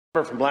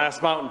From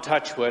Last Mountain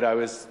Touchwood, I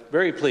was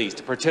very pleased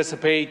to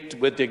participate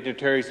with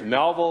dignitaries from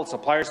Melville,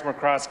 suppliers from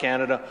across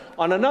Canada,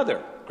 on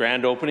another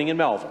grand opening in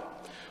Melville.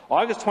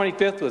 August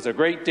 25th was a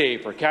great day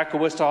for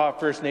KIHEW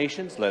First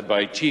Nations, led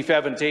by Chief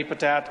Evan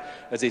Tapetat,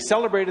 as they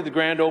celebrated the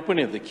grand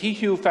opening of the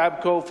KIHEW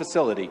Fabco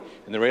facility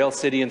in the Rail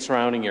City and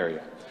surrounding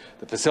area.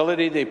 The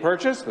facility they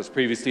purchased was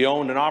previously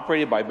owned and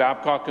operated by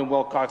Babcock and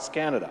Wilcox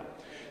Canada.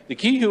 The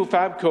KIHEW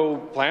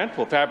Fabco plant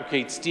will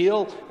fabricate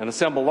steel and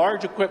assemble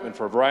large equipment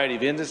for a variety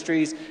of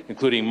industries,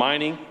 including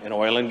mining and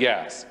oil and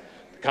gas.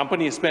 The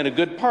company has spent a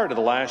good part of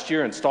the last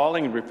year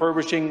installing and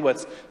refurbishing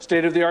what's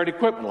state-of-the-art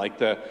equipment like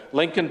the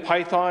Lincoln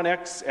Python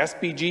X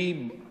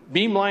SPG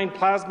beamline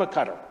plasma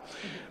cutter,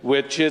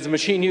 which is a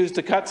machine used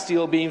to cut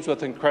steel beams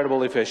with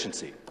incredible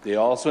efficiency. They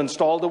also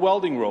installed a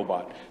welding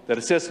robot that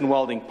assists in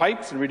welding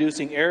pipes and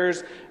reducing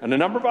errors, and a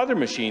number of other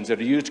machines that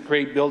are used to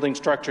create building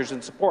structures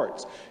and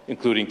supports,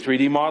 including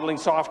 3D modeling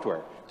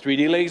software,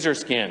 3D laser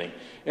scanning,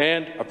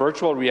 and a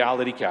virtual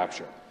reality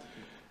capture.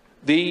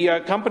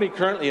 The company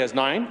currently has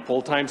 9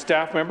 full-time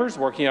staff members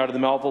working out of the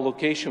Melville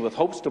location, with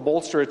hopes to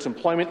bolster its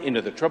employment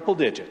into the triple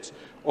digits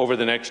over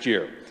the next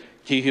year.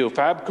 KIHEW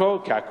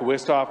Fabco,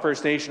 KIHEW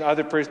First Nation,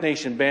 other First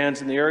Nation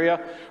bands in the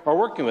area are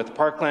working with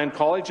Parkland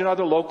College and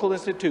other local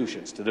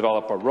institutions to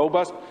develop a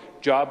robust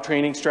job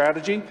training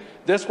strategy.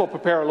 This will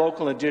prepare our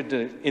local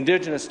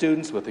Indigenous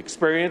students with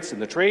experience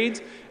in the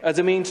trades as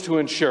a means to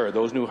ensure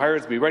those new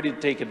hires be ready to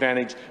take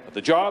advantage of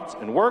the jobs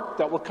and work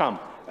that will come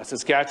as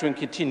Saskatchewan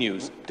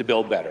continues to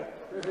build better.